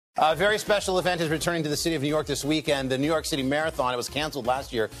A very special event is returning to the city of New York this weekend. The New York City Marathon. It was canceled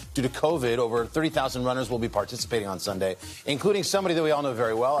last year due to COVID. Over 30,000 runners will be participating on Sunday, including somebody that we all know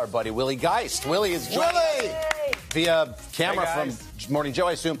very well, our buddy Willie Geist. Willie is joining us via camera from Morning Joe,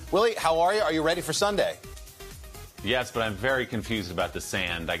 I assume. Willie, how are you? Are you ready for Sunday? Yes, but I'm very confused about the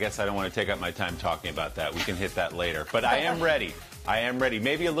sand. I guess I don't want to take up my time talking about that. We can hit that later. But I am ready. I am ready.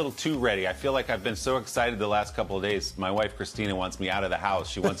 Maybe a little too ready. I feel like I've been so excited the last couple of days. My wife, Christina, wants me out of the house.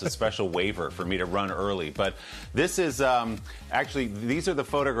 She wants a special waiver for me to run early. But this is actually, these are the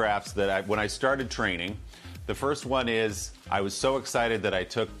photographs that when I started training. The first one is I was so excited that I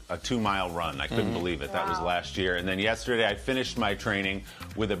took a 2-mile run. I couldn't believe it. That was last year. And then yesterday I finished my training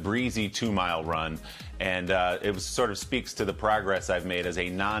with a breezy 2-mile run. And it was, sort of speaks to the progress I've made as a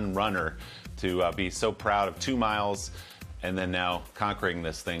non-runner to be so proud of 2 miles. And then now conquering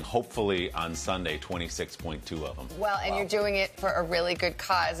this thing, hopefully on Sunday, 26.2 of them. Well, and you're doing it for a really good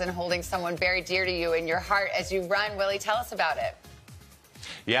cause and holding someone very dear to you in your heart as you run. Willie, tell us about it.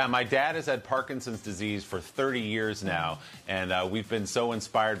 Yeah, my dad has had Parkinson's disease for 30 years now, and we've been so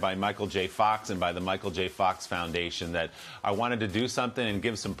inspired by Michael J. Fox and by the Michael J. Fox Foundation that I wanted to do something and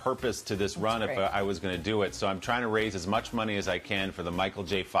give some purpose to this run if I was going to do it. So I'm trying to raise as much money as I can for the Michael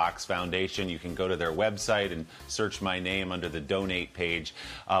J. Fox Foundation. You can go to their website and search my name under the donate page.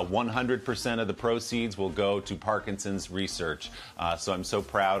 100% of the proceeds will go to Parkinson's research. So I'm so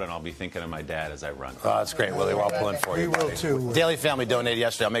proud, and I'll be thinking of my dad as I run. Oh, that's great, Willie. We're all pulling for you. We will, too. Daily Family donated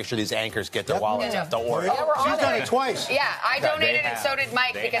yesterday. I'll make sure these anchors get their wallets. Don't worry. She's done it twice. Yeah, I donated and so did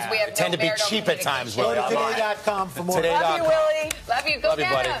Mike because we have tend to be cheap at times, Willie. Go to today.com for more. Love you, Willie. Love you. Go Love you,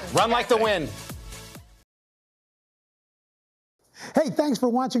 buddy. Run like the wind. Hey, thanks for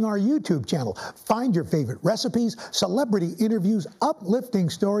watching our YouTube channel. Find your favorite recipes, celebrity interviews, uplifting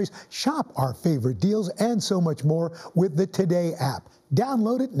stories, shop our favorite deals, and so much more with the Today app.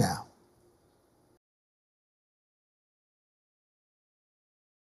 Download it now.